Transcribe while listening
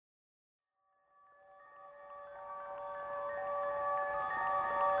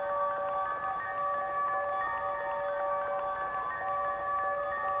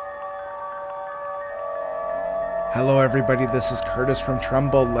Hello everybody, this is Curtis from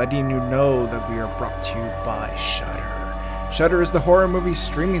Trumbull letting you know that we are brought to you by Shudder. Shudder is the horror movie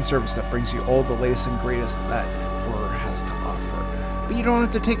streaming service that brings you all the latest and greatest that horror has to offer. But you don't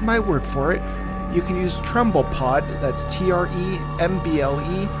have to take my word for it. You can use Trumbull Pod, that's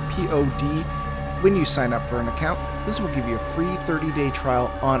TREMBLEPOD, when you sign up for an account. This will give you a free 30-day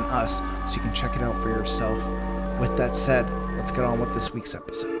trial on us, so you can check it out for yourself. With that said, let's get on with this week's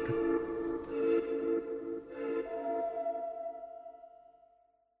episode.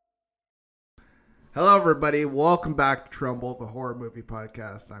 Hello, everybody. Welcome back to Trumbull, the horror movie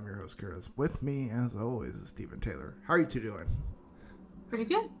podcast. I'm your host, Curtis. With me, as always, is Stephen Taylor. How are you two doing? Pretty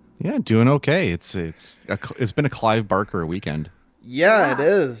good. Yeah, doing okay. It's been a Clive Barker weekend. Yeah, it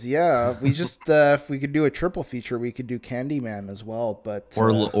is. Yeah, we just if we could do a triple feature, we could do Candyman as well. But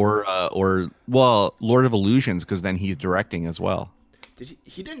or Lord of Illusions, because then he's directing as well.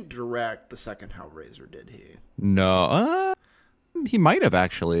 He didn't direct the second Hellraiser, did he? No, he might have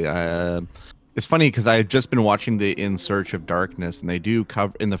actually. It's funny because I had just been watching the In Search of Darkness, and they do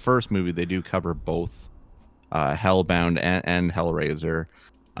cover in the first movie. They do cover both Hellbound and Hellraiser.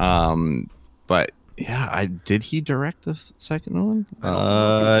 But yeah, did he direct the second one?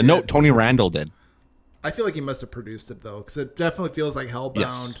 No, Tony Randall did. I feel like he must have produced it though, because it definitely feels like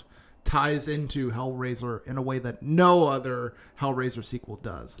Hellbound ties into Hellraiser in a way that no other Hellraiser sequel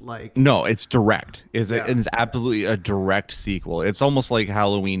does. Like, no, it's direct. It's absolutely a direct sequel. It's almost like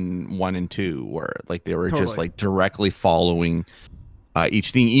Halloween 1 and 2, where like they were just like directly following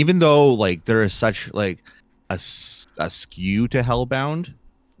each thing, even though like there is such like a skew to Hellbound.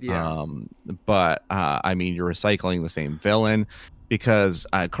 Yeah. But I mean, you're recycling the same villain because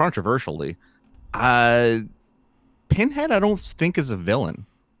controversially, Pinhead I don't think is a villain.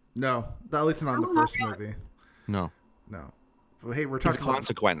 No, at least not in the first movie. No. Well, hey, we're talking about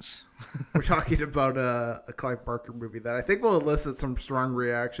consequence. We're talking about a Clive Barker movie that I think will elicit some strong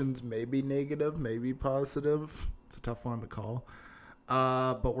reactions, maybe negative, maybe positive. It's a tough one to call.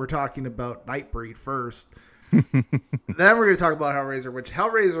 But we're talking about Nightbreed first. Then we're going to talk about Hellraiser, which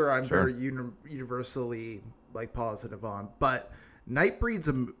Hellraiser I'm very universally like positive on. But Nightbreed's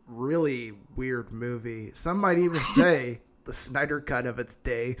a really weird movie. Some might even say the Snyder cut of its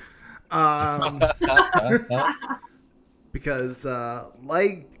day. Because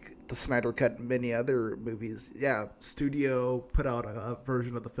like the Snyder cut and many other movies, studio put out a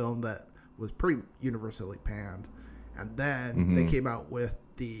version of the film that was pretty universally panned. And then they came out with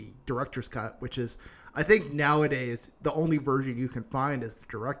the director's cut, which is, I think nowadays the only version you can find is the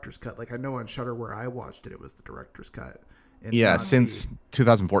director's cut. Like I know on Shudder where I watched it, it was the director's cut. Since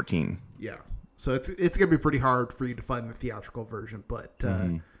 2014. Yeah. So it's gonna be pretty hard for you to find the theatrical version, but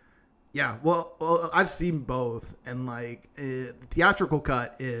well, I've seen both, and like the theatrical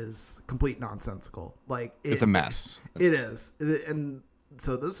cut is complete nonsensical. Like it's a mess. It is, and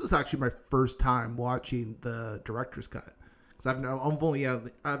so this is actually my first time watching the director's cut because I've only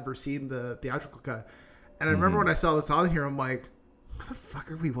ever seen the theatrical cut, and I remember when I saw this on here, I'm like, what the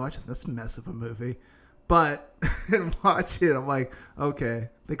fuck are we watching this mess of a movie? But and watching it, I'm like, okay,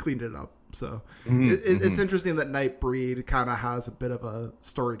 they cleaned it up. So it's interesting that Nightbreed kind of has a bit of a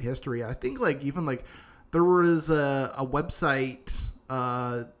storied history. I think like even like there was a website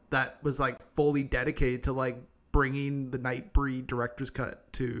that was like fully dedicated to like bringing the Nightbreed director's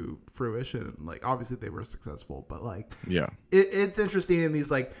cut to fruition. Like obviously they were successful, but like it's interesting in these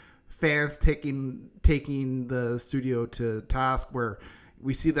like fans taking the studio to task where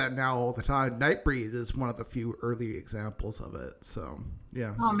we see that now all the time. Nightbreed is one of the few early examples of it. So,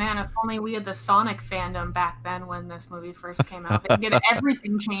 yeah. Oh, man, if only we had the Sonic fandom back then when this movie first came out. They'd get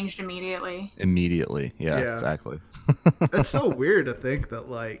everything changed immediately. Yeah, exactly. It's so weird to think that,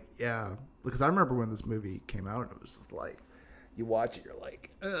 like, because I remember when this movie came out, and it was just like, you watch it, you're like,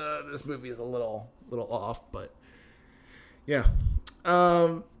 this movie is a little off, but yeah.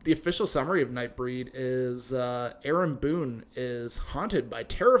 The official summary of Nightbreed is Aaron Boone is haunted by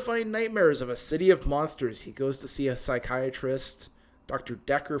terrifying nightmares of a city of monsters. He goes to see a psychiatrist, Dr.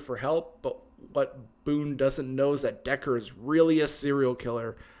 Decker, for help, but what Boone doesn't know is that Decker is really a serial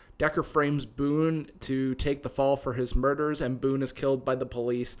killer. Decker frames Boone to take the fall for his murders, and Boone is killed by the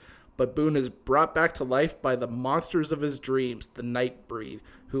police. But Boone is brought back to life by the monsters of his dreams, the Nightbreed,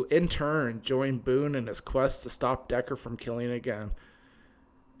 who in turn join Boone in his quest to stop Decker from killing again.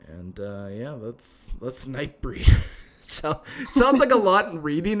 And that's Nightbreed. So it sounds like a lot in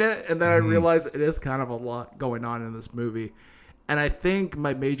reading it, and then I realize it is kind of a lot going on in this movie. And I think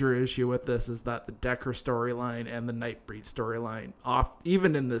my major issue with this is that the Decker storyline and the Nightbreed storyline,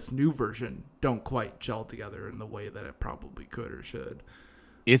 even in this new version, don't quite gel together in the way that it probably could or should.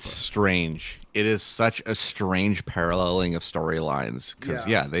 It's strange. It is such a strange paralleling of storylines because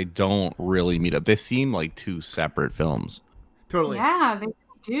they don't really meet up. They seem like two separate films. Totally. Yeah, they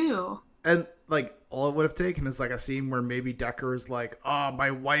do. And like all it would have taken is like a scene where maybe Decker is like, "Oh,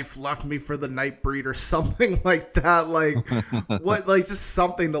 my wife left me for the Nightbreed" or something like that. Like what? Like just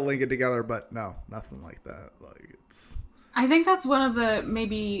something to link it together. But no, nothing like that. Like it's. I think that's one of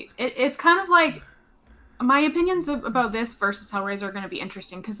the it's kind of like my opinions about this versus Hellraiser are going to be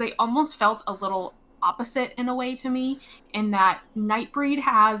interesting because they almost felt a little opposite in a way to me, in that Nightbreed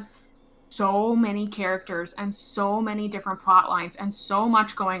has so many characters and so many different plot lines and so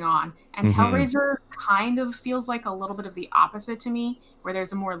much going on, and Hellraiser kind of feels like a little bit of the opposite to me, where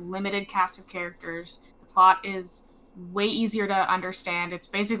there's a more limited cast of characters. The plot is way easier to understand. It's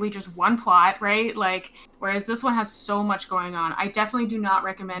basically just one plot, right? Like, whereas this one has so much going on. I definitely do not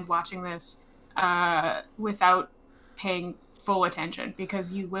recommend watching this without paying full attention,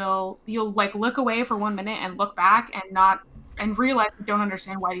 because you'll like look away for 1 minute and look back and realize you don't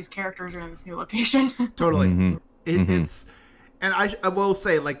understand why these characters are in this new location. Totally. It's, and I will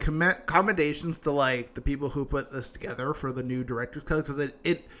say, like, commendations to like the people who put this together for the new director's cut, because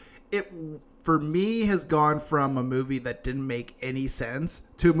it for me has gone from a movie that didn't make any sense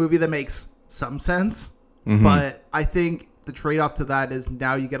to a movie that makes some sense. But I think the trade-off to that is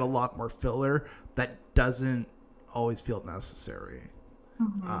now you get a lot more filler that doesn't always feel necessary.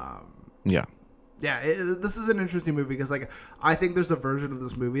 Yeah, this is an interesting movie because, like, I think there's a version of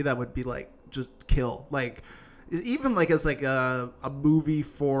this movie that would be like just kill, like, even like as like a movie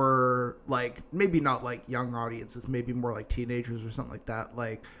for like maybe not like young audiences, maybe more like teenagers or something like that.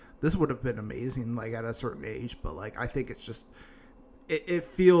 Like, this would have been amazing, like, at a certain age. But like, I think it's just it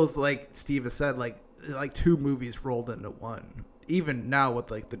feels like Steve has said, like two movies rolled into one, even now with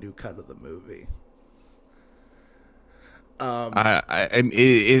like the new cut of the movie.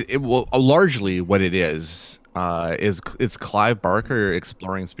 Largely what it is it's Clive Barker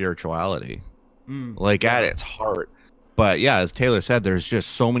exploring spirituality, like at its heart. But yeah, as Taylor said, there's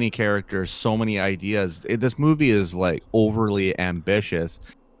just so many characters, so many ideas. This movie is like overly ambitious,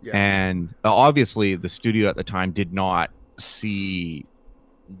 and obviously the studio at the time did not see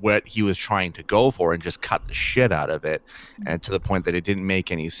what he was trying to go for and just cut the shit out of it, and to the point that it didn't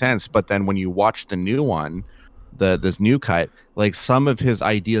make any sense. But then when you watch the new one, this new cut, like, some of his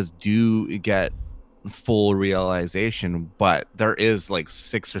ideas do get full realization, but there is like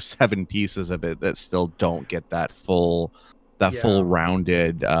 6 or 7 pieces of it that still don't get that full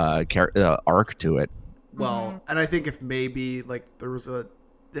rounded arc to it. Well, and I think if maybe like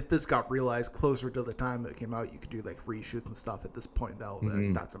if this got realized closer to the time that it came out, you could do like reshoots and stuff. At this point, though,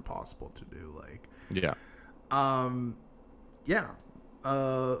 that's impossible to do. Like,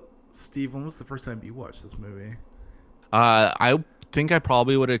 Steve, when was the first time you watched this movie? I think I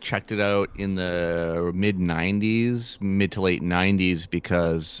probably would have checked it out in the mid to late 90s,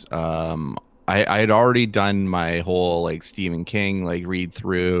 because I had already done my whole like Stephen King like read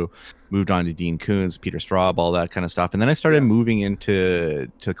through, moved on to Dean Koontz, Peter Straub, all that kind of stuff, and then I started moving into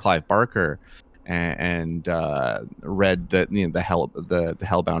Clive Barker and read the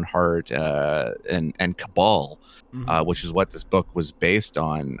Hellbound Heart and Cabal, which is what this book was based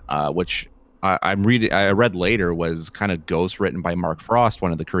on, which I read later was kind of ghost written by Mark Frost,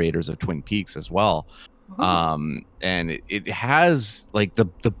 one of the creators of Twin Peaks as well. And it has like the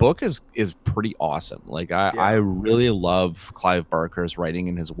book is pretty awesome. Like I really love Clive Barker's writing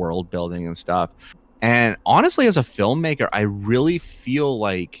and his world building and stuff. And honestly, as a filmmaker, I really feel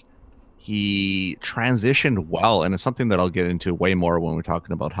like he transitioned well, and it's something that I'll get into way more when we're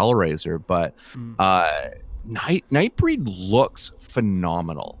talking about Hellraiser. But Nightbreed looks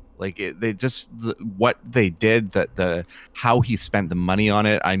phenomenal. Like what they did, how he spent the money on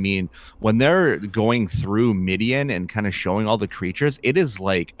it. I mean, when they're going through Midian and kind of showing all the creatures, it is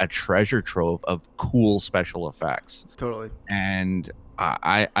like a treasure trove of cool special effects. Totally. And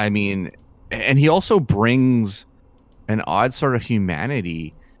I mean, and he also brings an odd sort of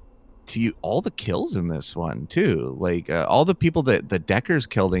humanity to all the kills in this one too. Like all the people that the Decker's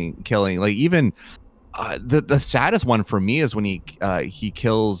killing, like even. The saddest one for me is when he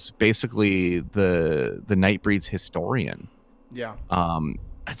kills basically the Nightbreed's historian. Yeah.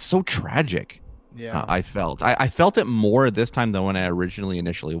 It's so tragic. Yeah. I felt it more this time than when I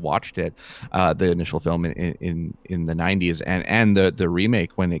initially watched it, the initial film in the 90s, and the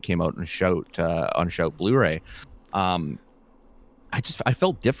remake when it came out on Shout Blu-ray. I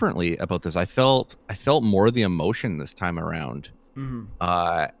felt differently about this. I felt more the emotion this time around.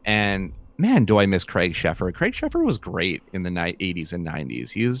 And man, do I miss Craig Sheffer. Craig Sheffer was great in the 80s and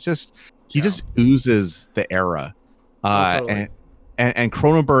 90s. He just oozes the era. Totally. and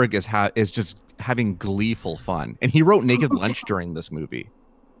Cronenberg is just having gleeful fun, and he wrote Naked Lunch during this movie.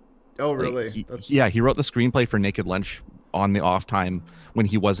 Oh, really? He wrote the screenplay for Naked Lunch on the off time when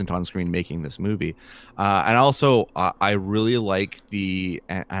he wasn't on screen making this movie. And also, I really like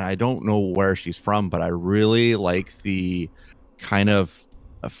and I don't know where she's from, but I really like the kind of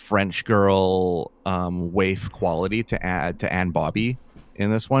a French girl waif quality to Anne Bobby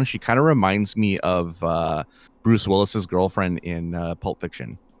in this one. She kind of reminds me of Bruce Willis's girlfriend in Pulp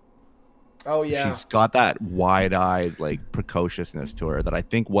Fiction. Oh yeah, she's got that wide-eyed like precociousness to her that I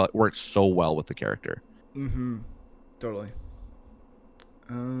think works so well with the character. Totally.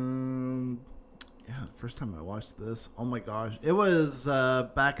 Yeah, the first time I watched this, oh my gosh, it was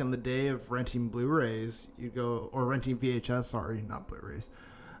back in the day of renting Blu-rays. Or renting VHS, sorry, not Blu-rays.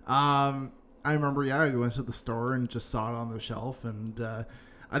 I remember, I went to the store and just saw it on the shelf, and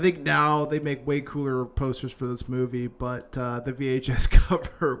I think now they make way cooler posters for this movie, but the VHS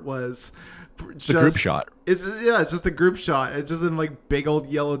cover was just a group shot. It's just a group shot. It's just in like big old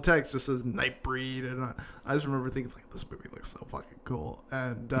yellow text, just says Nightbreed, and I just remember thinking like, this movie looks so fucking cool,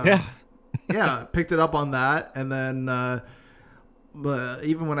 and picked it up on that, and then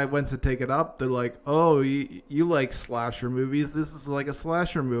even when I went to take it up, they're like, "Oh, you like slasher movies? This is like a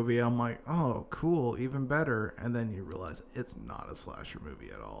slasher movie." I'm like, "Oh, cool, even better." And then you realize it's not a slasher movie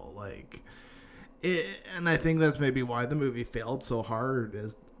at all. And I think that's maybe why the movie failed so hard,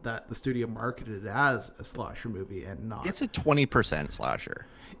 is that the studio marketed it as a slasher movie and not. It's a 20% slasher.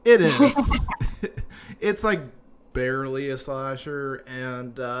 It is. It's like barely a slasher,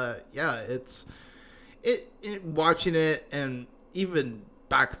 and it's watching it, and even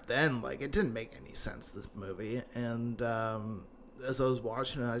back then, like, it didn't make any sense, this movie. And as I was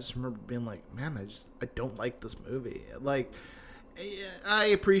watching it, I just remember being like, man, I don't like this movie. Like, I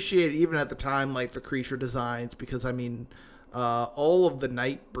appreciate, even at the time, like, the creature designs, because I mean, all of the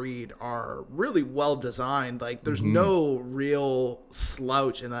Nightbreed are really well designed. Like, there's no real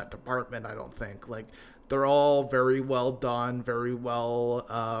slouch in that department, I don't think. Like, they're all very well done, very well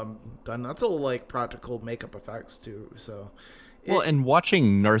done. That's all like practical makeup effects too. So, and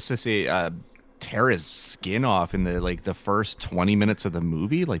watching Narcissi tear his skin off in the first 20 minutes of the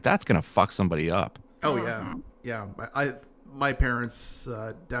movie, like, that's gonna fuck somebody up. Oh yeah. My parents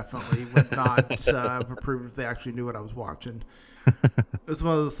definitely would not have approved if they actually knew what I was watching. It was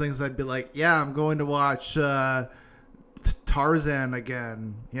one of those things I'd be like, yeah, I'm going to watch Tarzan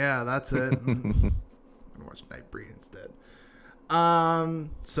again. Yeah, that's it. I'm gonna watch Nightbreed instead.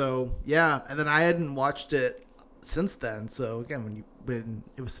 So yeah, and then I hadn't watched it since then. So again, when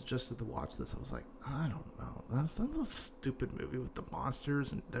it was suggested to watch this, I was like, I don't know, that's a stupid movie with the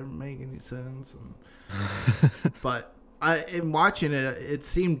monsters and it doesn't make any sense. But in watching it, it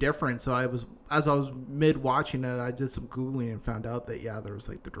seemed different. So as I was mid watching it, I did some Googling and found out that there was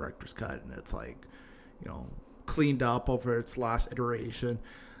like the director's cut, and it's like, cleaned up over its last iteration.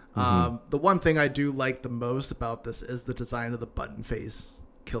 The one thing I do like the most about this is the design of the button face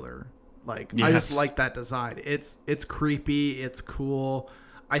killer. Like, yes. I just like that design. It's creepy. It's cool.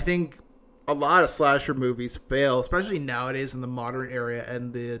 I think a lot of slasher movies fail, especially nowadays in the modern era,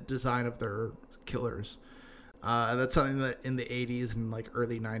 and the design of their killers. And that's something that in the 80s and like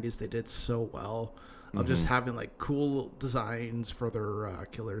early 90s they did so well, of just having like cool designs for their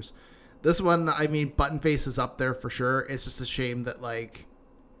killers. This one, I mean, Buttonface is up there for sure. It's just a shame that like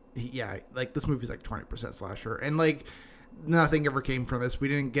this movie's like 20% slasher, and like nothing ever came from this. We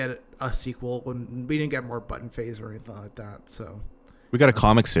didn't get a sequel, when we didn't get more Buttonface or anything like that. So we got a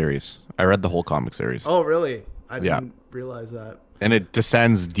comic series. I read the whole comic series. Oh, really? I didn't realize that. And it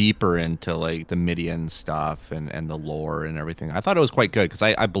descends deeper into like the Midian stuff and the lore and everything. I thought it was quite good, because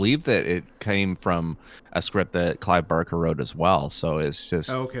I believe that it came from a script that Clive Barker wrote as well. So it's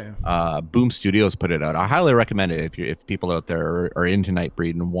just okay. Boom Studios put it out. I highly recommend it if people out there are into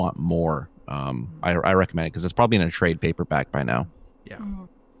Nightbreed and want more. I recommend it, because it's probably in a trade paperback by now. Yeah.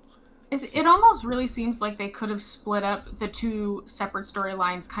 It almost really seems like they could have split up the two separate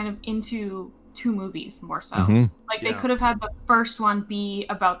storylines kind of into two movies more so. Like, they could have had the first one be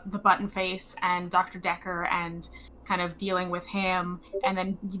about the Buttonface and Dr. Decker and kind of dealing with him, and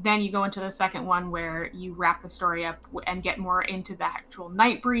then you go into the second one where you wrap the story up and get more into the actual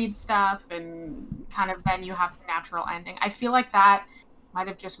Nightbreed stuff, and kind of then you have the natural ending. I feel like that might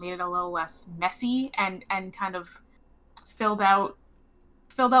have just made it a little less messy and kind of filled out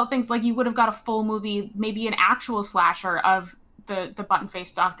things. Like, you would have got a full movie, maybe an actual slasher of the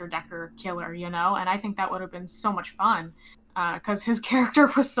Buttonface Dr. Decker killer, and I think that would have been so much fun, because his character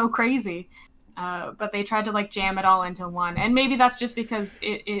was so crazy. but they tried to like jam it all into one. And maybe that's just because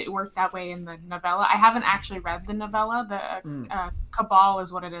it worked that way in the novella. I haven't actually read the novella. The Cabal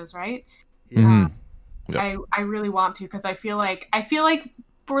is what it is, right? Yeah. Yep. I really want to, because I feel like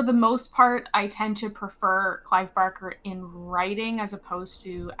for the most part I tend to prefer Clive Barker in writing as opposed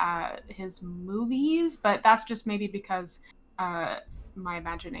to his movies, but that's just maybe because my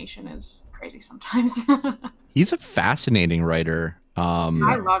imagination is crazy sometimes. He's a fascinating writer. I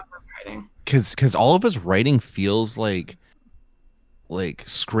love his writing because all of his writing feels like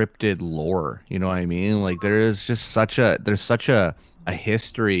scripted lore. You know what I mean? Like there's such a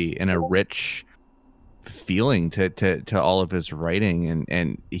history and a rich feeling to all of his writing,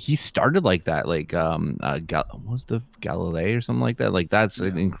 and he started like that, like what was the Galilei or something like that? Like that's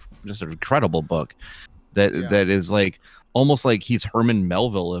just an incredible book that is like almost like he's Herman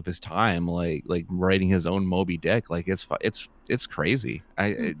Melville of his time, like writing his own Moby Dick. Like it's crazy.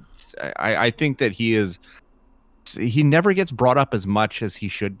 I think that he never gets brought up as much as he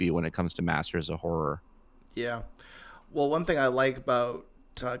should be when it comes to Masters of Horror. Yeah. Well, one thing I like about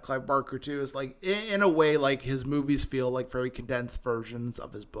Clive Barker too is like in a way like his movies feel like very condensed versions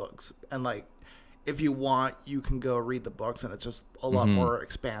of his books, and like if you want you can go read the books and it's just a lot more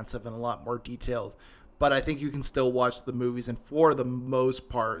expansive and a lot more detailed, but I think you can still watch the movies and for the most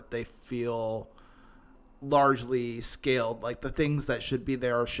part they feel largely scaled. Like the things that should be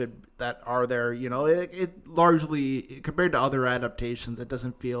there that are there, you know, it largely compared to other adaptations it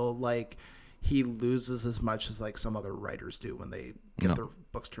doesn't feel like he loses as much as like some other writers do when they get their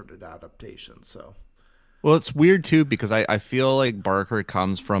books turned into adaptations. So, well, it's weird too because I feel like Barker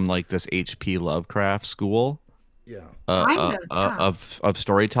comes from like this H.P. Lovecraft school, of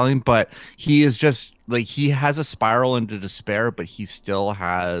storytelling, but he is just like he has a spiral into despair, but he still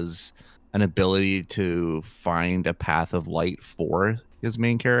has an ability to find a path of light for his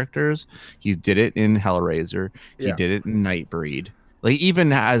main characters. He did it in Hellraiser. He did it in Nightbreed. Like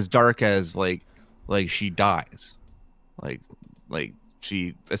even as dark as like she dies, like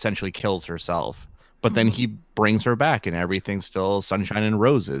she essentially kills herself, but then he brings her back and everything's still sunshine and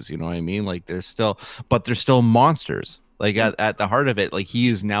roses. You know what I mean? Like there's still monsters. Like at the heart of it, like he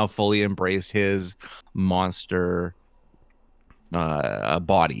is now fully embraced his monster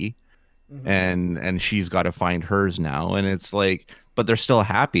body, and she's got to find hers now. And it's like, but they're still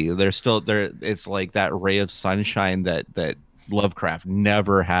happy. They're still there. It's like that ray of sunshine that Lovecraft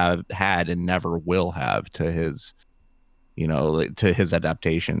never had and never will have to his, you know, to his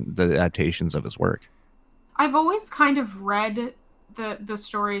adaptations of his work. I've always kind of read the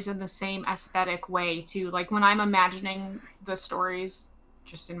stories in the same aesthetic way too. Like when I'm imagining the stories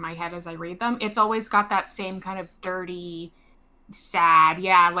just in my head as I read them, it's always got that same kind of dirty, sad,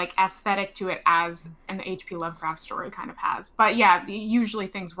 like aesthetic to it as an H.P. Lovecraft story kind of has. But usually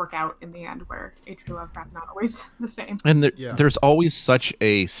things work out in the end where H.P. Lovecraft not always the same. And there's always such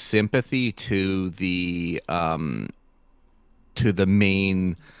a sympathy to the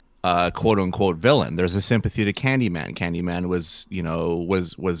main quote unquote villain. There's a sympathy to Candyman. Candyman was, you know,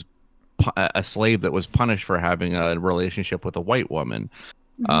 was a slave that was punished for having a relationship with a white woman.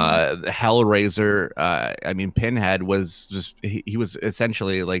 Hellraiser, I mean, Pinhead was just he was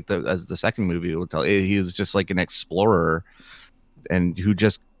essentially like as the second movie will tell, he was just like an explorer and who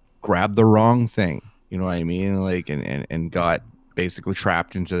just grabbed the wrong thing, you know what I mean, like and got basically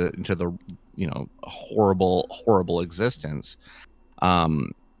trapped into the, you know, horrible existence,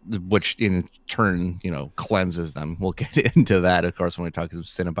 which in turn, you know, cleanses them. We'll get into that of course when we talk about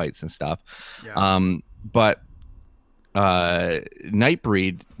Cenobites and stuff. But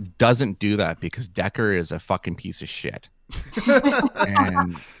Nightbreed doesn't do that because Decker is a fucking piece of shit.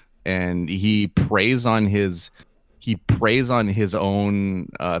 and he preys on his own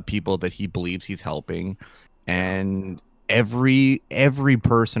people that he believes he's helping, and every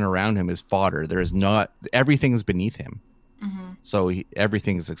person around him is fodder. Everything is beneath him. So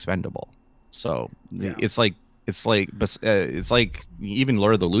everything is expendable. So it's like even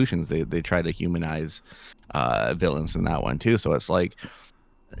Lord of the Illusions, they try to humanize villains in that one too. So it's like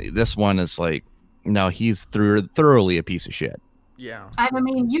this one is like, no, he's thoroughly a piece of shit. And I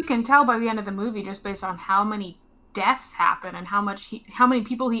mean, you can tell by the end of the movie just based on how many deaths happen and how many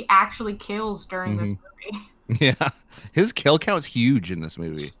people he actually kills during this movie. His kill count is huge in this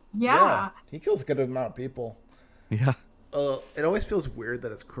movie. He kills a good amount of people. It always feels weird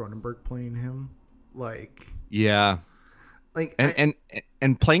that it's Cronenberg playing him. Like like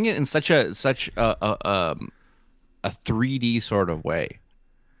and playing it in such a 3D sort of way,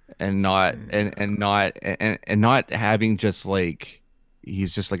 and not having just like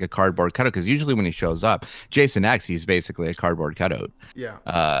he's just like a cardboard cutout, because usually when he shows up, Jason X, he's basically a cardboard cutout. Yeah.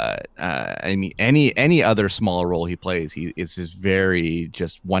 I mean, any other small role he plays, it's just very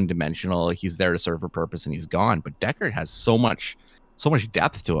just one dimensional. He's there to serve a purpose and he's gone. But Deckard has so much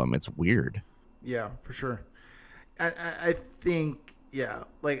depth to him. It's weird. Yeah, for sure. I think, yeah,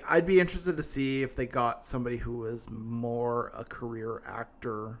 like I'd be interested to see if they got somebody who was more a career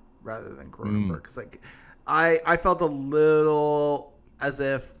actor rather than Cronenberg, because like I felt a little as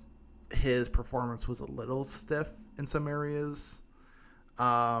if his performance was a little stiff in some areas.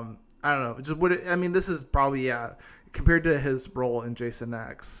 I don't know. Just this is probably compared to his role in Jason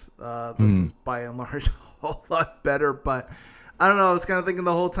X. This is by and large a whole lot better. But I don't know. I was kind of thinking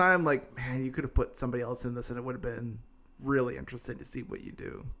the whole time, like, man, you could have put somebody else in this, and it would have been really interesting to see what you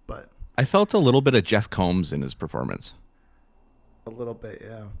do. But I felt a little bit of Jeff Combs in his performance. A little bit,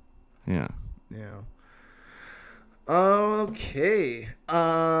 yeah. Yeah. Yeah. Okay.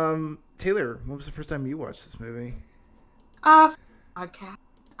 Taylor, when was the first time you watched this movie? Podcast.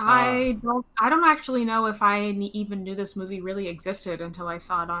 I don't actually know if I even knew this movie really existed until I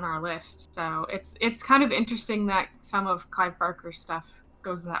saw it on our list. So it's kind of interesting that some of Clive Barker's stuff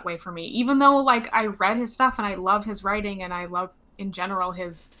goes that way for me. Even though like I read his stuff and I love his writing and I love in general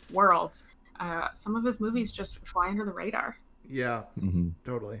his world, some of his movies just fly under the radar. Yeah,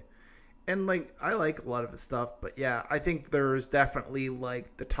 totally. And like I like a lot of his stuff, but yeah, I think there's definitely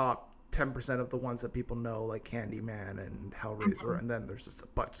like the top 10% of the ones that people know, like Candyman and Hellraiser, and then there's just a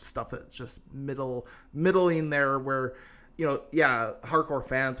bunch of stuff that's just middling there where, you know, yeah, hardcore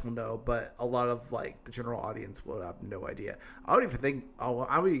fans will know, but a lot of like the general audience will have no idea. I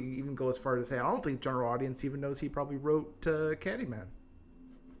would even go as far to say I don't think general audience even knows he probably wrote Candyman.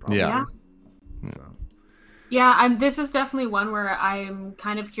 Probably. Yeah. So. Yeah, and this is definitely one where I'm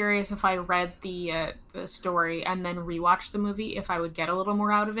kind of curious if I read the story and then rewatched the movie, if I would get a little more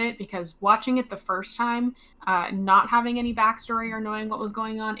out of it, because watching it the first time, not having any backstory or knowing what was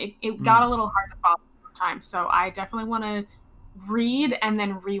going on, it got a little hard to follow at the time. So I definitely want to read and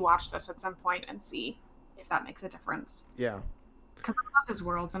then rewatch this at some point and see if that makes a difference. Yeah. Because I love his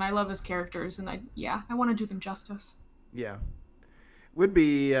worlds and I love his characters, and I want to do them justice. Yeah. Would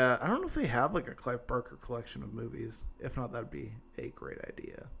be I don't know if they have like a Clive Barker collection of movies. If not, that'd be a great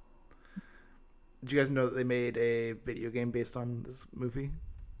idea. Did you guys know that they made a video game based on this movie?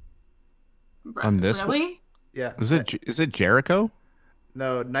 On this really? One? Yeah. Is it Jericho?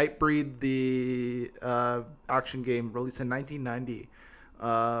 No, Nightbreed, the action game released in 1990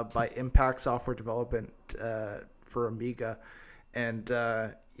 by Impact Software Development for Amiga, and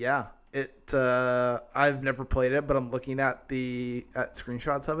yeah. I've never played it, but I'm looking at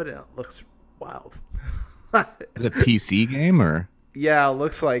screenshots of it, and it looks wild. Is it a PC game or? Yeah, it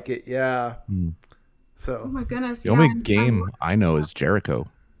looks like it. Yeah. So. Oh my goodness. The only game I know is Jericho.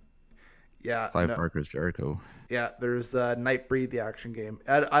 Yeah. Clive Barker's Jericho. Yeah, there's Nightbreed, the action game.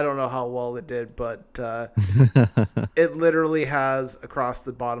 I don't know how well it did, but it literally has across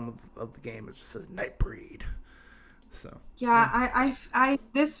the bottom of the game, it just says Nightbreed. So yeah, I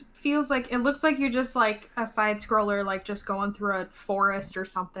this feels like, it looks like you're just like a side scroller, like just going through a forest or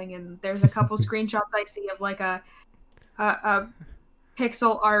something, and there's a couple screenshots I see of like a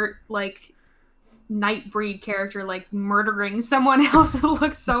pixel art like Nightbreed character like murdering someone else. It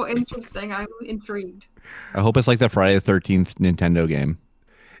looks so interesting. I'm intrigued. I hope it's like the Friday the 13th Nintendo game.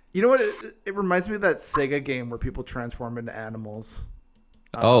 You know what? It reminds me of that Sega game where people transform into animals.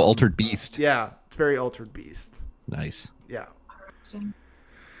 Altered Beast. Yeah, it's very Altered Beast. Nice. Yeah.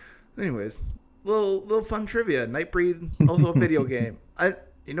 Anyways, little fun trivia. Nightbreed, also a video game.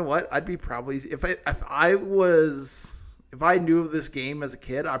 You know what? I'd be probably if I knew of this game as a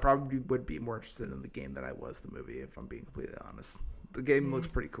kid, I probably would be more interested in the game than I was the movie. If I'm being completely honest, the game looks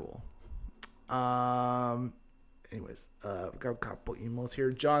pretty cool. Anyways, we've got a couple emails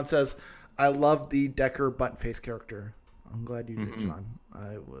here. John says, "I love the Deckard button face character." I'm glad you did, John.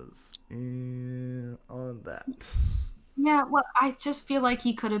 I was in on that. Yeah, well, I just feel like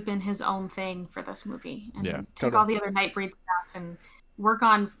he could have been his own thing for this movie, and take totally. all the other Nightbreed stuff and work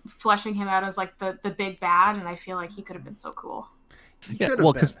on fleshing him out as like the big bad. And I feel like he could have been so cool. Yeah,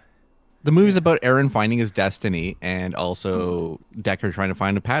 well, because the movie's about Aaron finding his destiny and also Deckard trying to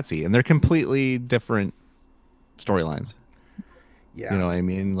find a Patsy, and they're completely different storylines. Yeah, you know what I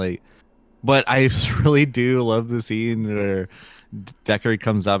mean, like. But I really do love the scene where Deckard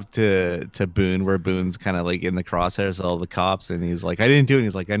comes up to Boone, where Boone's kind of like in the crosshairs of all the cops, and he's like, "I didn't do it." And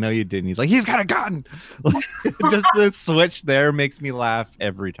he's like, "I know you did." And he's like, "He's got a gun." Just the switch there makes me laugh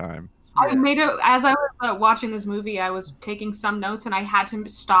every time. I made it as I was watching this movie. I was taking some notes, and I had to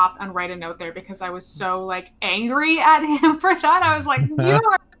stop and write a note there because I was so like angry at him for that. I was like, "You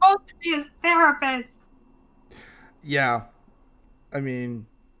are supposed to be his therapist." Yeah, I mean,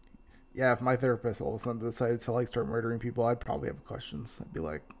 yeah. If my therapist all of a sudden decided to like start murdering people, I'd probably have questions. I'd be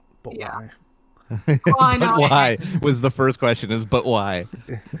like, "But why?" Well, I know. But why was the first question? Is but why?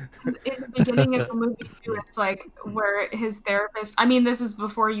 In the beginning of the movie too, it's like where his therapist, I mean, this is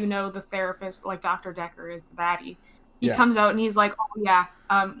before you know the therapist, like Dr. Decker is the baddie. He comes out and he's like, "Oh yeah,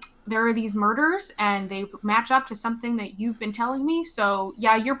 there are these murders and they match up to something that you've been telling me. So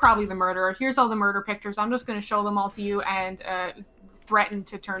yeah, you're probably the murderer. Here's all the murder pictures. I'm just going to show them all to you and threaten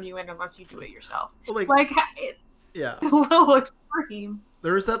to turn you in unless you do it yourself." Well, it's a little extreme.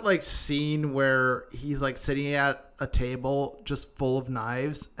 There was that like scene where he's like sitting at a table just full of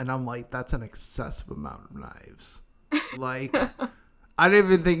knives, and I'm like, that's an excessive amount of knives. Like, I don't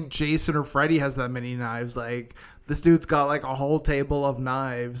even think Jason or Freddy has that many knives. Like, this dude's got like a whole table of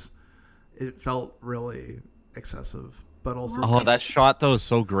knives. It felt really excessive, but also that shot though is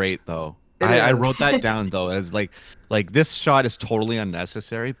so great though. I wrote that down though as like this shot is totally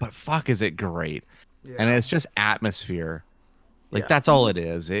unnecessary, but fuck is it great. Yeah. And it's just atmosphere. Like that's all it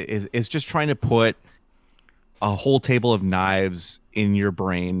is. It's just trying to put a whole table of knives in your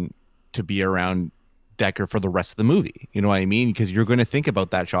brain to be around Decker for the rest of the movie. You know what I mean? Because you're going to think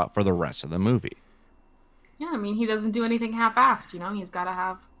about that shot for the rest of the movie. Yeah, I mean, he doesn't do anything half-assed. You know, he's got to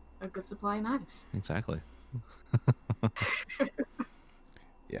have a good supply of knives. Exactly.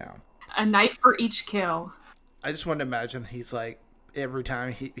 Yeah. A knife for each kill. I just want to imagine he's like, every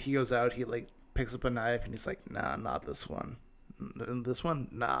time he goes out, he like picks up a knife and he's like, nah, not this one. This one?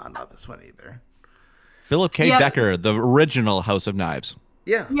 Nah, not this one either. Philip K. Decker, the original House of Knives.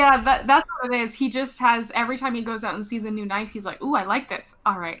 Yeah, that's what it is. He just has, every time he goes out and sees a new knife, he's like, "Ooh, I like this.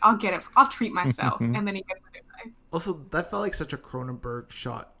 All right, I'll get it. I'll treat myself." And then he gets a new knife. Also, that felt like such a Cronenberg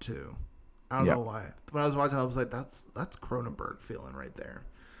shot too. I don't know why. When I was watching, I was like, "That's Cronenberg feeling right there."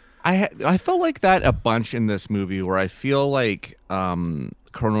 I felt like that a bunch in this movie, where I feel like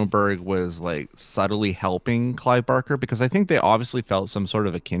Cronenberg was like subtly helping Clive Barker, because I think they obviously felt some sort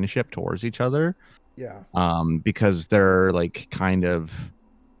of a kinship towards each other. Yeah. Because they're like kind of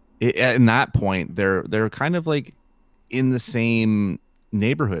in that point they're kind of like in the same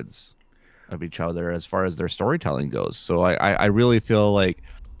neighborhoods of each other as far as their storytelling goes. So I really feel like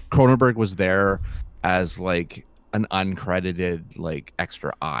Cronenberg was there as like an uncredited like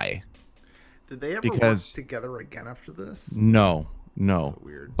extra eye. Did they ever work together again after this? No. So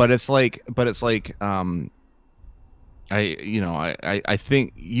weird. But it's like I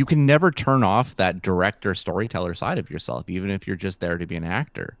think you can never turn off that director storyteller side of yourself, even if you're just there to be an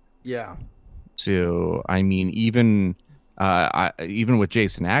actor. Yeah. So I mean, even with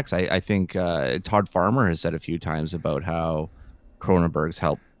Jason X, I think Todd Farmer has said a few times about how Cronenberg's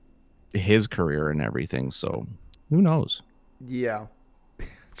helped his career and everything. So who knows? Yeah.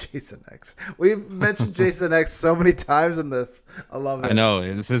 Jason X. We've mentioned Jason X so many times in this. I love it. I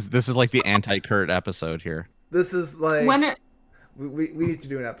know. This is like the anti-Kurt episode here. This is like we need to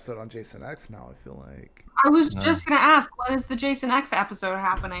do an episode on Jason X now. I feel like I was just gonna ask, when is the Jason X episode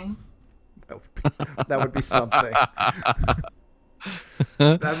happening? That would be something.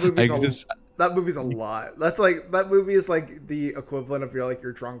 That movie's a lot. That's like, that movie is like the equivalent of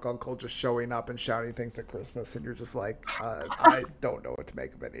your drunk uncle just showing up and shouting things at Christmas, and you're just like, I don't know what to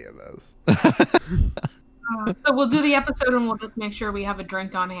make of any of those. So we'll do the episode and we'll just make sure we have a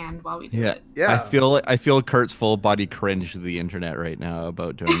drink on hand while we do it. Yeah. I feel Kurt's full body cringe to the internet right now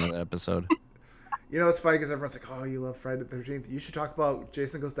about doing that episode. You know, it's funny because everyone's like, "Oh, you love Friday the 13th. You should talk about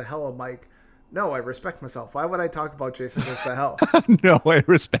Jason Goes to Hell." I'm like, no, I respect myself. Why would I talk about Jason Goes to Hell? No, I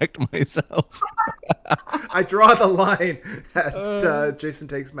respect myself. I draw the line at Jason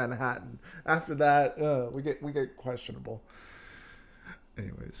Takes Manhattan. After that, we get questionable.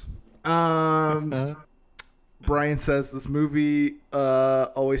 Anyways, Brian says this movie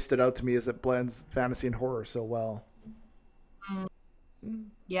always stood out to me as it blends fantasy and horror so well.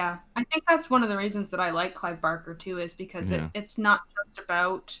 Yeah, I think that's one of the reasons that I like Clive Barker too, is because it's not just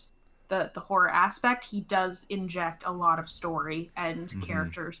about the horror aspect. He does inject a lot of story and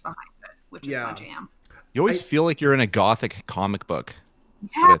characters behind it, which is my jam. You always feel like you're in a gothic comic book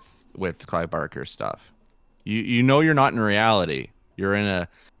with Clive Barker stuff. You know you're not in reality. You're in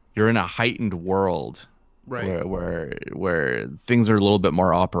a heightened world. Right. Where things are a little bit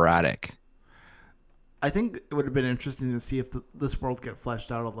more operatic. I think it would have been interesting to see if this world get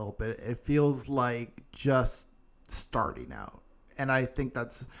fleshed out a little bit. It feels like just starting out. and I think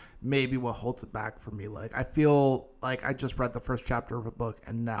that's maybe what holds it back for me. Like, I feel like I just read the first chapter of a book,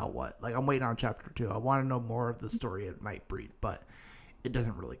 and now what? Like, I'm waiting on chapter 2. I want to know more of the story at Nightbreed, but it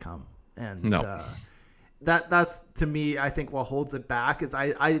doesn't really come. And no. That's to me, I think what holds it back is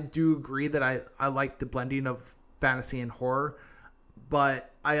I do agree that I like the blending of fantasy and horror,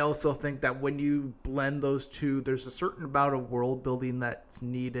 but I also think that when you blend those two, there's a certain amount of world building that's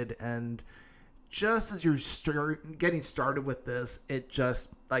needed. And just as you're getting started with this, it just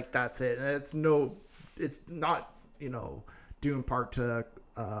like that's it. And it's not due in part to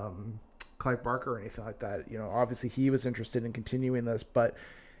Clive Barker or anything like that. Obviously he was interested in continuing this, but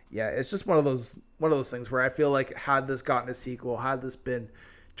yeah, it's just one of those things where I feel like had this gotten a sequel, had this been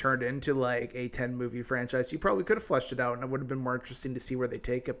turned into like a 10 movie franchise, you probably could have fleshed it out and it would have been more interesting to see where they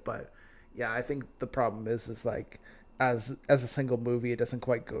take it. But yeah, I think the problem is like as a single movie, it doesn't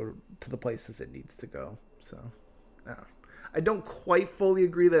quite go to the places it needs to go. So I don't quite fully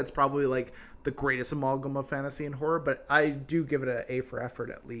agree that it's probably like the greatest amalgam of fantasy and horror, but I do give it an A for effort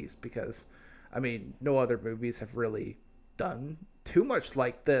at least, because I mean, no other movies have really done too much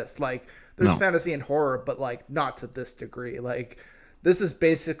like this. Like there's fantasy and horror, but like not to this degree. Like this is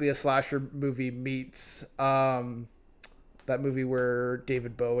basically a slasher movie meets that movie where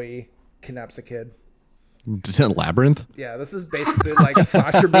David Bowie kidnaps a kid. Labyrinth? Yeah, this is basically like a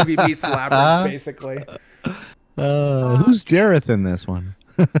slasher movie meets Labyrinth, basically. Who's Jareth in this one?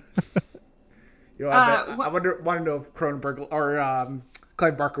 I want to know if Cronenberg or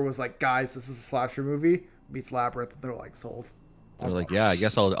Clive Barker was like, guys, this is a slasher movie meets Labyrinth, and they're like, sold. They're like, yeah, I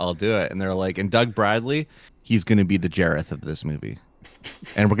guess I'll do it. And they're like, and Doug Bradley, he's gonna be the Jareth of this movie,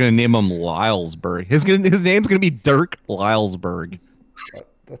 and we're gonna name him Lylesburg. His name's gonna be Dirk Lylesburg.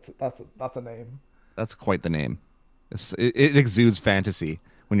 That's a name. That's quite the name. It exudes fantasy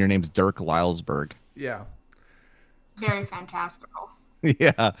when your name's Dirk Lylesburg. Yeah. Very fantastical.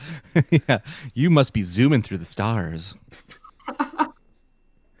 Yeah. Yeah. You must be zooming through the stars.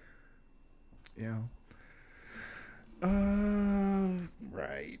 Yeah.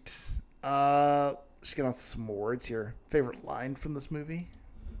 Right. Just get on some words here. Favorite line from this movie?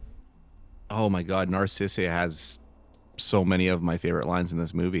 Oh my God, Narcissa has so many of my favorite lines in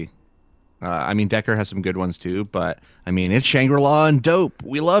this movie. I mean, Decker has some good ones too, but I mean, it's Shangri-La and dope.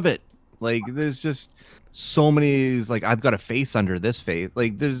 We love it. Like, there's just so many. Like, I've got a face under this face.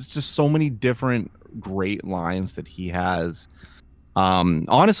 Like, there's just so many different great lines that he has.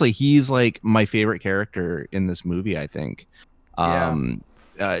 Honestly, he's like my favorite character in this movie, I think.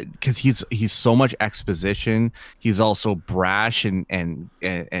 Because he's so much exposition. He's also brash and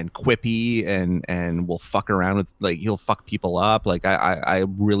quippy and will fuck around with, like, he'll fuck people up. Like, I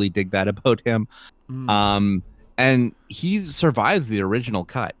really dig that about him. And he survives the original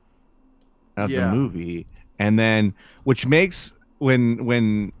cut of the movie, and then which makes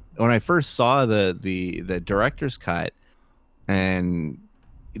when I first saw the director's cut, and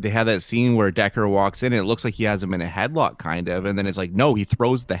they have that scene where Decker walks in and it looks like he has him in a headlock kind of, and then it's like, no, he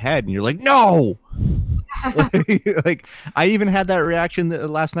throws the head, and you're like, no. Like I even had that reaction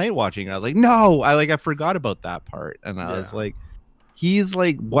last night watching. I was like, no, I forgot about that part, and I was like, he's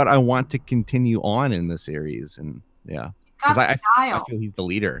like what I want to continue on in the series. And because I feel he's the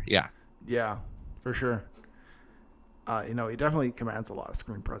leader. Yeah, for sure. He definitely commands a lot of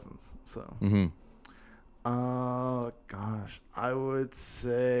screen presence. So gosh, I would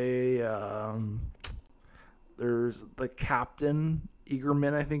say there's the Captain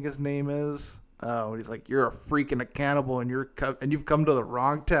Eagerman, I think his name is. When he's like, "You're a freak and a cannibal, and you've come to the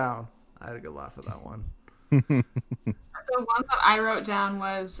wrong town." I had a good laugh at that one. The one that I wrote down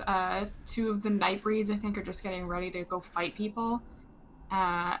was two of the Nightbreeds, I think, are just getting ready to go fight people,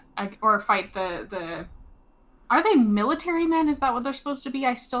 or fight the. Are they military men? Is that what they're supposed to be?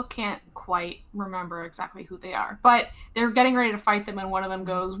 I still can't quite remember exactly who they are. But they're getting ready to fight them, and one of them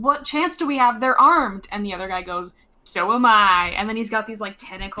goes, "What chance do we have? They're armed." And the other guy goes, "So am I." And then he's got these like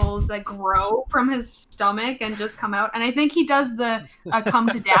tentacles that grow from his stomach and just come out. And I think he does the "come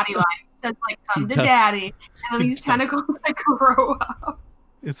to daddy" line. He says like "come to daddy," and then these tentacles that grow up.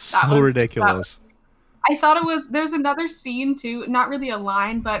 It's so ridiculous. I thought it was. There's another scene too, not really a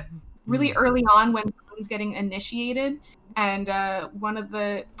line, but really early on when Bone's getting initiated, and one of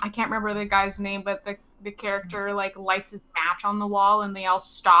the, I can't remember the guy's name, but the character like lights his match on the wall, and they all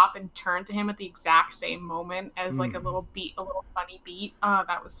stop and turn to him at the exact same moment as like a little funny beat. Oh,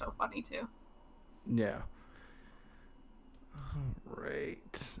 that was so funny too. Yeah. All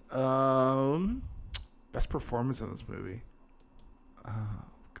right. Best performance in this movie. Oh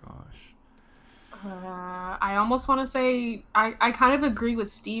gosh. I almost want to say I kind of agree with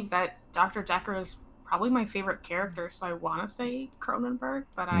Steve that Dr. Decker is probably my favorite character, so I want to say Cronenberg,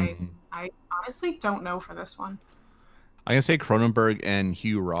 but I honestly don't know for this one. I'm gonna say Cronenberg and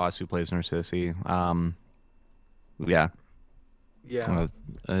Hugh Ross, who plays Narcissi. Yeah.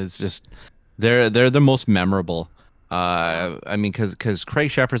 It's just they're the most memorable. I mean, because Craig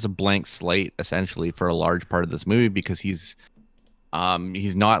Sheffer's a blank slate essentially for a large part of this movie, because he's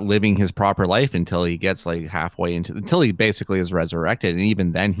not living his proper life until he gets like halfway until he basically is resurrected, and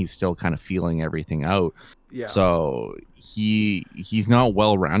even then he's still kind of feeling everything out. Yeah. So he's not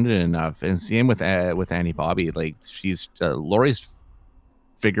well rounded enough, and same with Annie Bobby. Like she's Laurie's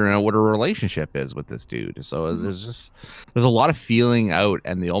figuring out what her relationship is with this dude. So there's a lot of feeling out,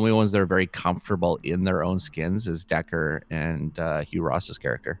 and the only ones that are very comfortable in their own skins is Decker and Hugh Ross's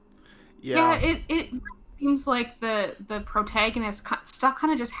character. Yeah, it seems like the protagonist stuff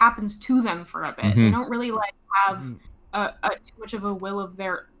kind of just happens to them for a bit. They don't really like have too much of a will of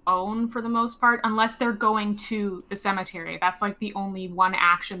their own for the most part, unless they're going to the cemetery. That's like the only one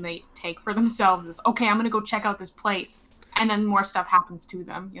action they take for themselves is, okay, I'm gonna go check out this place, and then more stuff happens to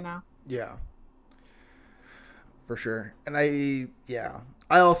them, you know. Yeah, for sure. And I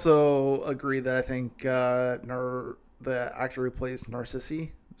also agree that I think the actor who plays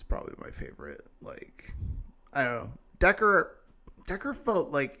Narcissi is probably my favorite. Like, I don't know, Decker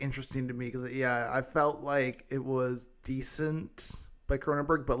felt like interesting to me because I felt like it was decent by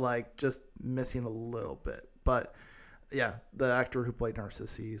Cronenberg, but like just missing a little bit. But yeah, the actor who played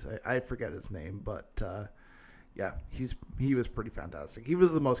Narcissi, I forget his name, but he was pretty fantastic. He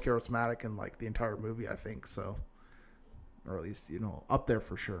was the most charismatic in like the entire movie, I think. So, or at least up there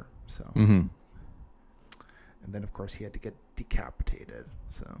for sure. So, and then of course he had to get decapitated.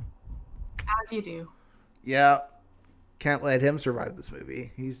 So, as you do. Yeah, can't let him survive this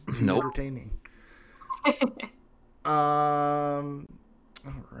movie. He's too entertaining. All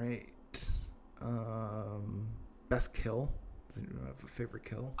right. Best kill. Does anyone have a favorite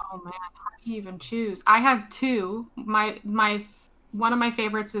kill? Oh man, how do you even choose? I have two. My one of my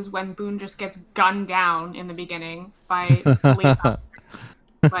favorites is when Boone just gets gunned down in the beginning by police officers.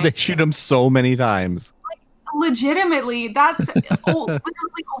 Like, they shoot him so many times. Legitimately, that's literally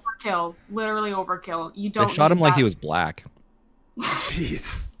overkill. Literally overkill. You don't. They shot him like he was black.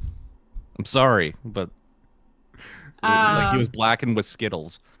 Jeez. I'm sorry, but like he was blackened with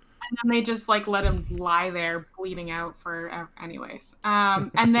Skittles. And then they just like let him lie there bleeding out for anyways.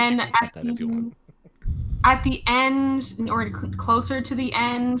 And then at the end, or closer to the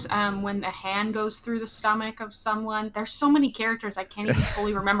end, when the hand goes through the stomach of someone, there's so many characters I can't even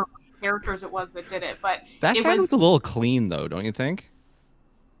fully remember what characters it was that did it. But that hand was a little clean though, don't you think?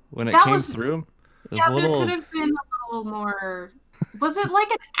 When it came through, it was a little... there could have been a little more. Was it like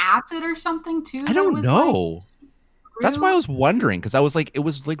an acid or something too? I don't know. That's why I was wondering, because I was like, it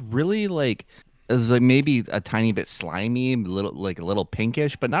was like really like, it was like maybe a tiny bit slimy, a little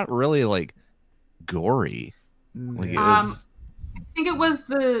pinkish, but not really like gory. Like it was... I think it was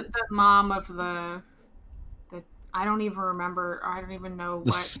the mom of the I don't even remember. I don't even know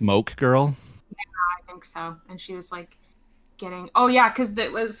the smoke girl. Yeah, I think so. And she was like getting. Oh yeah, because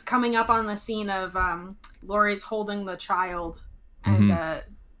it was coming up on the scene of Laurie's holding the child and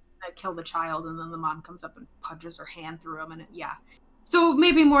kill the child, and then the mom comes up and punches her hand through him, and so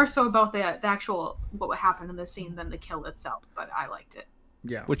maybe more so about the actual what happened in the scene than the kill itself, but I liked it.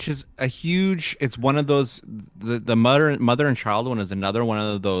 Yeah, which is a huge. It's one of those. The mother and child one is another one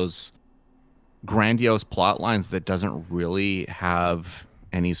of those grandiose plot lines that doesn't really have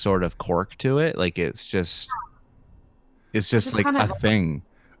any sort of cork to it. Like it's just like kind of a thing.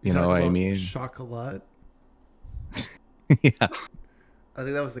 You know what I mean? Chocolat. Yeah. I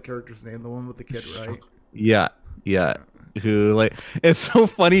think that was the character's name, the one with the kid, right? Yeah. Who like it's so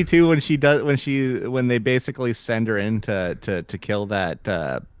funny too when they basically send her in to kill that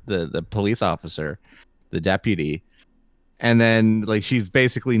the police officer, the deputy, and then like she's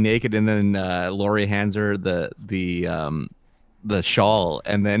basically naked, and then Laurie hands her the shawl,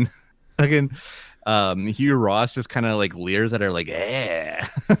 and then again Hugh Ross just kind of like leers at her like, eh.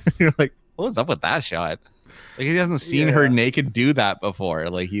 You're like, what's up with that shot? Like he hasn't seen her naked do that before.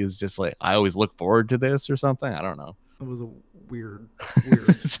 Like he was just like, I always look forward to this or something. I don't know. It was a weird.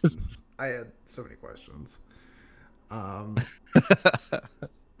 I had so many questions.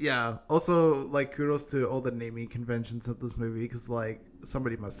 Yeah. Also, like, kudos to all the naming conventions of this movie, because like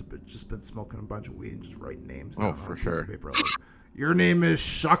somebody must have just been smoking a bunch of weed and just writing names. Oh, for sure. Paper, like, your name is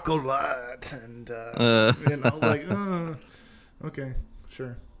Chocolat, and like, okay,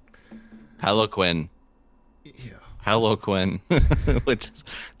 sure. Hello, Quinn. Yeah. Hello, Quinn. Which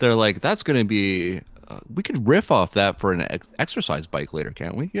they're like, that's going to be. We could riff off that for an exercise bike later,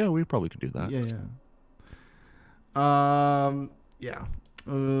 can't we? Yeah, we probably could do that. Yeah. Yeah.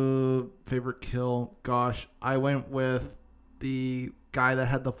 Favorite kill. Gosh, I went with the guy that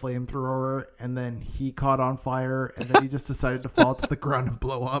had the flamethrower, and then he caught on fire, and then he just decided to fall to the ground and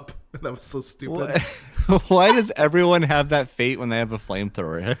blow up. That was so stupid. Why does everyone have that fate when they have a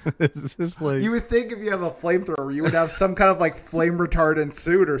flamethrower? It's just like, you would think if you have a flamethrower, you would have some kind of like flame retardant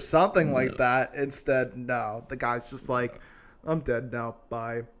suit or something like that. Instead, no. The guy's just like, I'm dead now.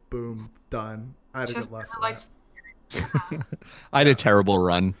 Bye. Boom. Done. I had a good laugh for that. I had a terrible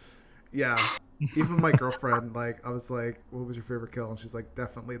run. Yeah. Even my girlfriend, like, I was like, what was your favorite kill? And she's like,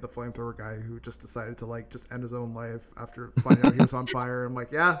 definitely the flamethrower guy who just decided to, like, just end his own life after finding out he was on fire. I'm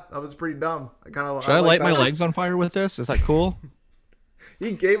like, yeah, that was pretty dumb. Should I light my legs on fire with this? Is that cool?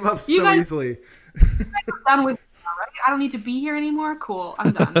 He gave up so easily. I'm done with it already. I don't need to be here anymore. Cool.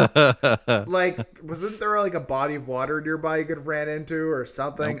 I'm done. Like, wasn't there, like, a body of water nearby you could have ran into or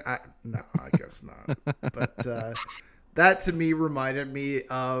something? Nope. No, I guess not. But that, to me, reminded me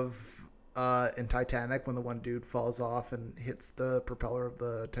of... in Titanic, when the one dude falls off and hits the propeller of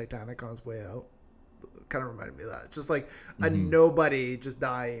the Titanic on his way out. Kind of reminded me of that. It's just like a nobody just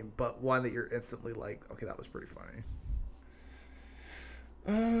dying, but one that you're instantly like, okay, that was pretty funny.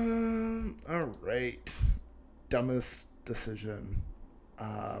 All right. Dumbest decision.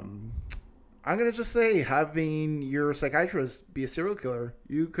 I'm gonna just say having your psychiatrist be a serial killer.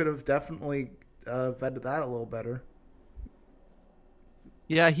 You could have definitely vetted that a little better.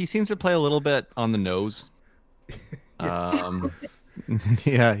 Yeah, he seems to play a little bit on the nose.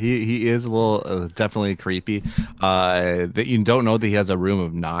 Yeah, he is a little definitely creepy. That you don't know that he has a room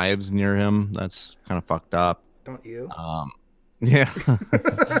of knives near him. That's kind of fucked up. Don't you? Yeah.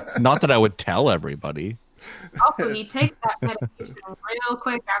 Not that I would tell everybody. Also, he takes that medication real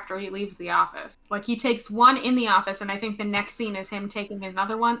quick after he leaves the office. Like, he takes one in the office, and I think the next scene is him taking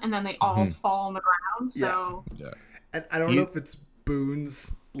another one, and then they all fall on the ground. So, yeah. And I don't know if it's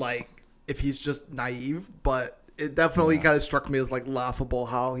Boone's, like, if he's just naive, but it definitely kind of struck me as, like, laughable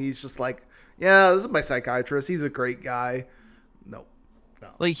how he's just like, yeah, this is my psychiatrist. He's a great guy. No.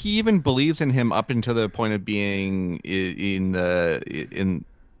 Like, he even believes in him up until the point of being in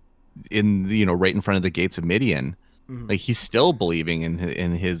you know, right in front of the gates of Midian. Like, he's still believing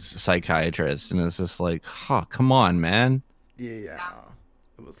in his psychiatrist, and it's just like, come on, man. Yeah.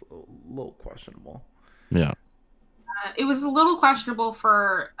 It was a little questionable. Yeah. It was a little questionable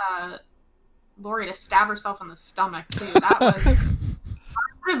for Laurie to stab herself in the stomach too. That was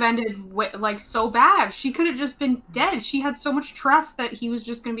could have ended like so bad. She could have just been dead. She had so much trust that he was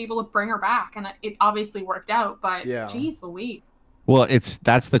just going to be able to bring her back, and it obviously worked out. But geez, Louise. Well,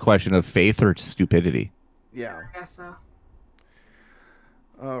 that's the question of faith or stupidity. Yeah, I guess so.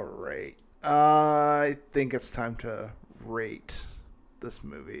 All right, I think it's time to rate this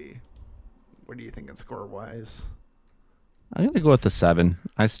movie. What do you think, in score wise? I'm gonna go with a 7.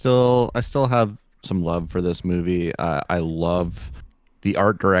 I still have some love for this movie. I love the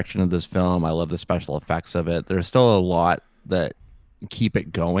art direction of this film. I love the special effects of it. There's still a lot that keep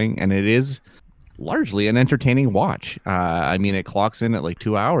it going, and it is largely an entertaining watch. I mean, it clocks in at like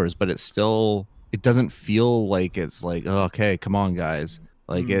 2 hours, but it doesn't feel like it's like, oh, okay, come on, guys.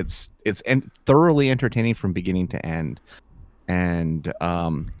 Like it's thoroughly entertaining from beginning to end, and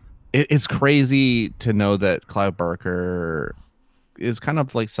it's crazy to know that Clive Barker is kind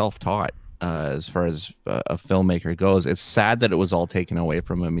of like self-taught as far as a filmmaker goes. It's sad that it was all taken away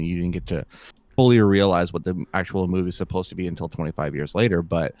from him and you didn't get to fully realize what the actual movie is supposed to be until 25 years later.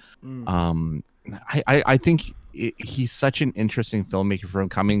 But I think he's such an interesting filmmaker from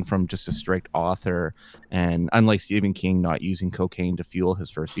coming from just a strict author, and unlike Stephen King, not using cocaine to fuel his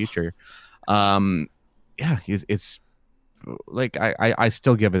first feature. It's like I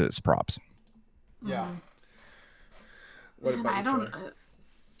still give it its props. Yeah. What about I don't.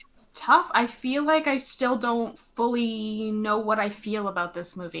 It's tough. I feel like I still don't fully know what I feel about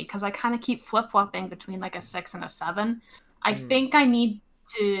this movie because I kind of keep flip flopping between like a 6 and a 7. I think I need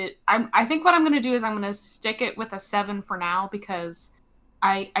to. I think what I'm going to do is I'm going to stick it with a 7 for now because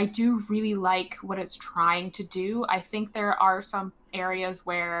I do really like what it's trying to do. I think there are some areas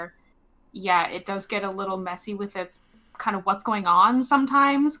where, it does get a little messy with its kind of what's going on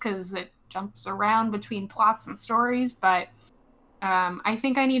sometimes because it jumps around between plots and stories, but I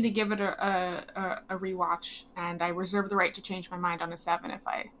think I need to give it a rewatch, and I reserve the right to change my mind on a 7 if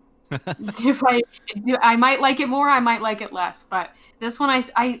I might like it more, I might like it less, but this one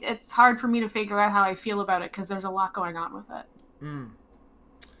it's hard for me to figure out how I feel about it because there's a lot going on with it.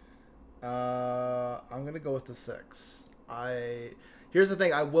 I'm gonna go with the 6. Here's the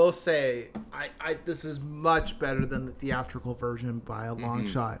thing. I will say, this is much better than the theatrical version by a long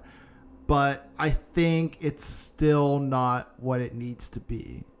shot. but I think it's still not what it needs to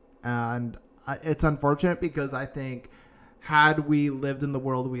be. And it's unfortunate because I think had we lived in the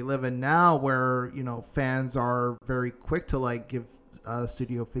world we live in now where, you know, fans are very quick to like give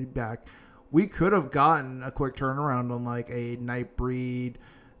studio feedback, we could have gotten a quick turnaround on like a Nightbreed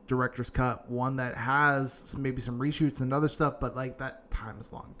director's cut, one that has maybe some reshoots and other stuff, but like that time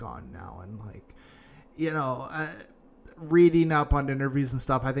is long gone now. And like, you know, reading up on interviews and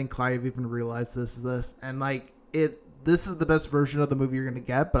stuff, I think Clive even realized this and like this is the best version of the movie you're going to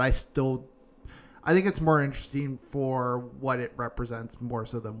get, but I think it's more interesting for what it represents more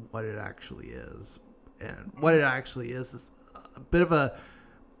so than what it actually is. And what it actually is a bit of a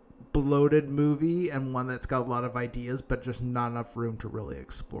bloated movie and one that's got a lot of ideas, but just not enough room to really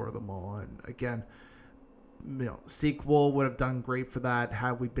explore them all. And again, you know, sequel would have done great for that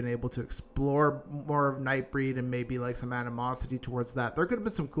had we been able to explore more of Nightbreed and maybe like some animosity towards that. There could have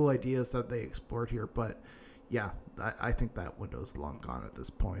been some cool ideas that they explored here, but yeah, I think that window's long gone at this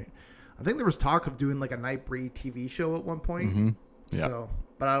point. I think there was talk of doing like a Nightbreed TV show at one point. Mm-hmm. Yeah. So,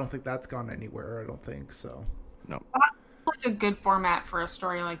 but I don't think that's gone anywhere. I don't think so. No. Like a good format for a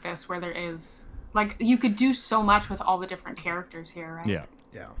story like this, where there is like you could do so much with all the different characters here, right? Yeah.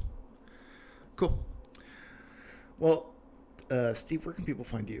 Yeah. Cool. Well, Steve, where can people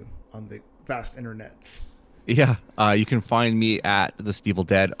find you on the vast internets? Yeah, you can find me at the Stevel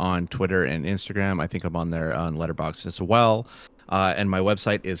Dead on Twitter and Instagram. I think I'm on there on Letterboxd as well. And my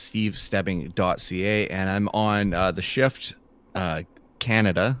website is stevestebbing.ca, and I'm on the Shift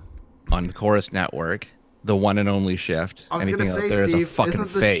Canada on the Chorus Network, the one and only Shift. I was Anything gonna say, out there Steve, is a fucking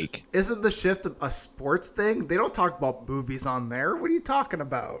fake. Isn't the Shift a sports thing? They don't talk about movies on there. What are you talking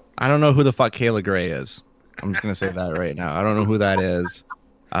about? I don't know who the fuck Kayla Gray is. I'm just gonna say that right now. I don't know who that is.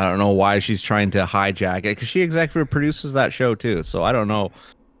 I don't know why she's trying to hijack it, because she executive produces that show too. So I don't know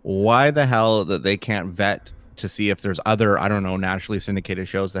why the hell that they can't vet to see if there's other, I don't know, nationally syndicated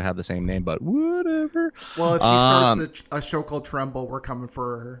shows that have the same name, but whatever. Well, if she starts a show called Tremble, we're coming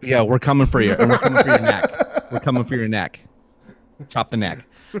for her. Yeah, we're coming for you. And we're coming for your neck. We're coming for your neck. Chop the neck.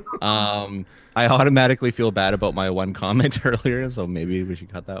 I automatically feel bad about my one comment earlier, so maybe we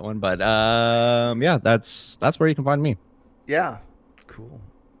should cut that one. But yeah, that's where you can find me. Yeah, cool.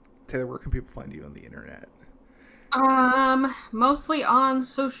 Taylor, where can people find you on the internet? Mostly on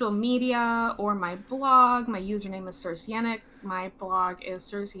social media or my blog. My username is Circeanic. My blog is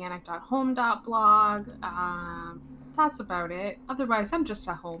circeanic.home.blog. That's about it. Otherwise, I'm just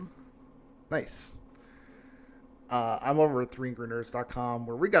at home. Nice. I'm over at 3angrynerds.com,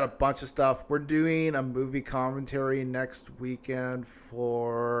 where we got a bunch of stuff. We're doing a movie commentary next weekend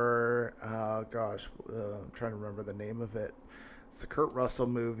for, I'm trying to remember the name of it. It's the Kurt Russell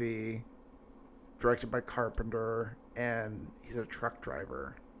movie, directed by Carpenter, and he's a truck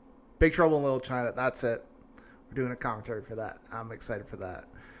driver. Big Trouble in Little China, that's it. We're doing a commentary for that. I'm excited for that.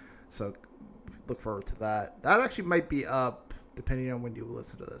 So look forward to that. That actually might be up, depending on when you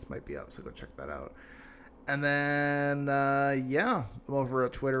listen to this, might be up, so go check that out. And then, yeah, I'm over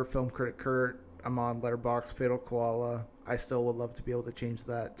at Twitter, Film Critic Kurt. I'm on Letterboxd, Fatal Koala. I still would love to be able to change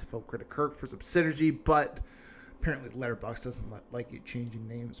that to Film Critic Kurt for some synergy, but apparently Letterboxd doesn't like you changing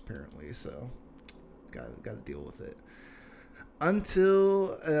names, apparently, so got to deal with it.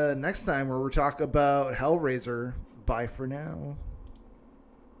 Until next time, where we'll talk about Hellraiser. Bye for now.